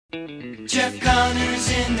Jeff Connor's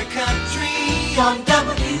in the country on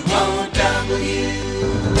WOW.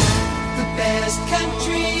 The best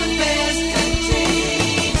country, the best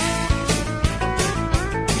country.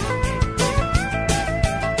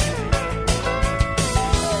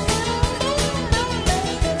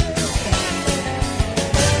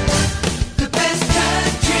 The best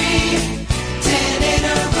country, 10 in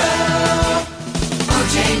a row.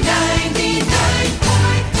 OJ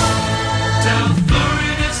 99.1. South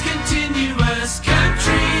Florida's continuous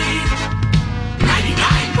country,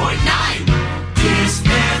 99.9. Kiss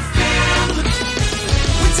FM.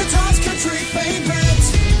 Wichita's country favorite,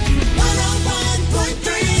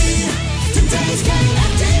 101.3. Today's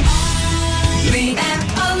KFTV. Lee and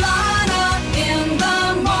Alana in the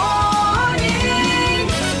morning.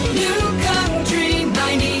 New Country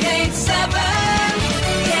 98.7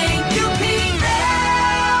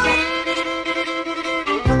 KUPL.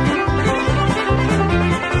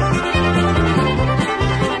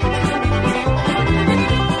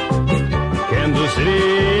 Kansas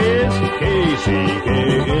City's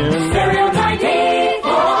KCKN. Stereo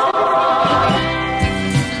 94.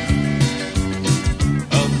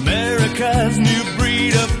 America's new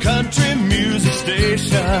breed of country music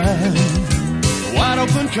station. Wide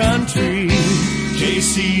open country,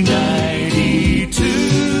 KC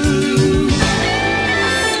 92.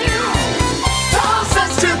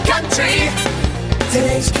 Tulsa's to country.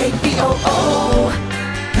 Today's KBOO.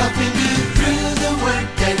 Helping you through the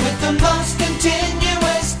workday with the most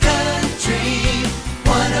continuous country.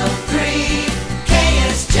 103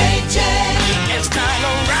 KSJJ. It's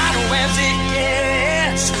Colorado as it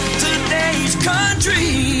is. Today's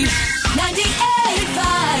country.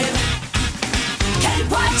 98.5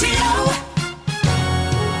 KYTO.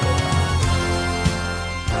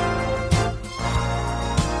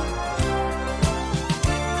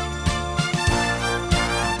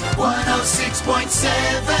 One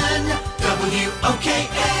 106.7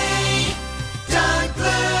 WOKA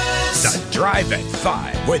Douglas. The Drive at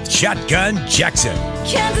 5 with Shotgun Jackson.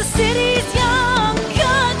 Kansas City's young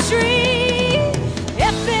country.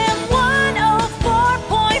 FM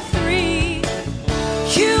 104.3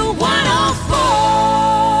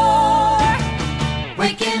 Q104.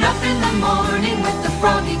 Waking up in the morning with the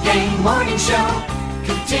Froggy Gang Morning Show.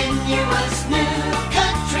 Continuous new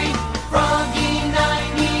country. Froggy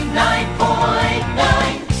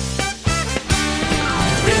 99.9.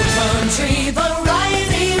 Real country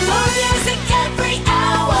variety for music every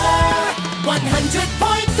hour.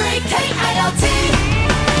 100.3 KILT.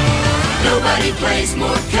 Nobody plays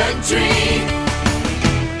more country.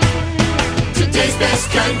 Today's best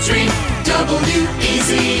country,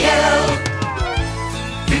 WEZL.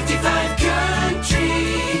 55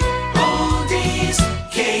 country oldies,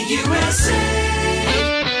 KUSA.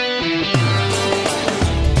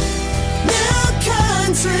 New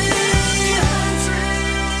country.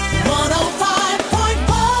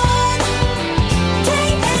 105.1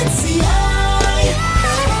 KNCI.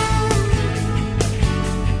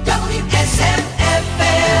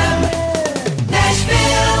 WSMFM,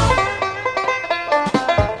 Nashville.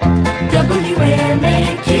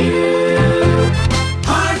 WMAQ.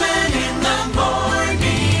 Harmon in the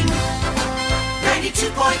morning,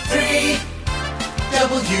 92.3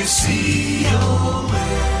 WCOA.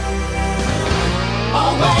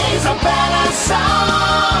 Always a better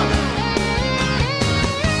song.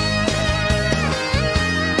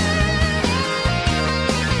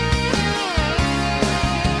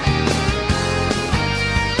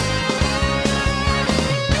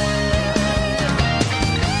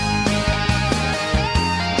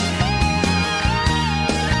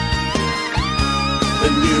 The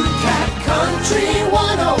new cat country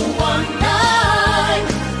 1019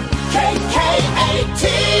 KKAT.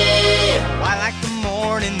 I like the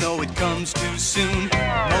morning, though it comes too soon.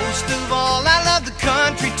 Most of all, I love the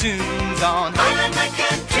country tunes on. I love my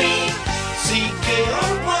country.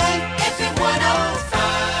 CKR1 FM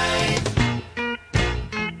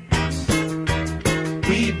 105.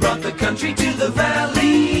 We brought the country to the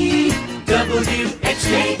valley.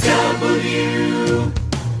 WHKW.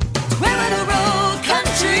 We're on a road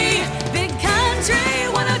country, big country,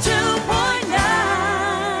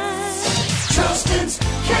 102.9. Charleston's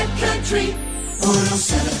cat country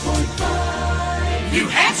 107.5. New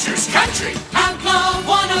Hampshire's country. Outlaw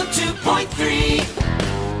 102.3.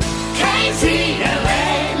 KZLA.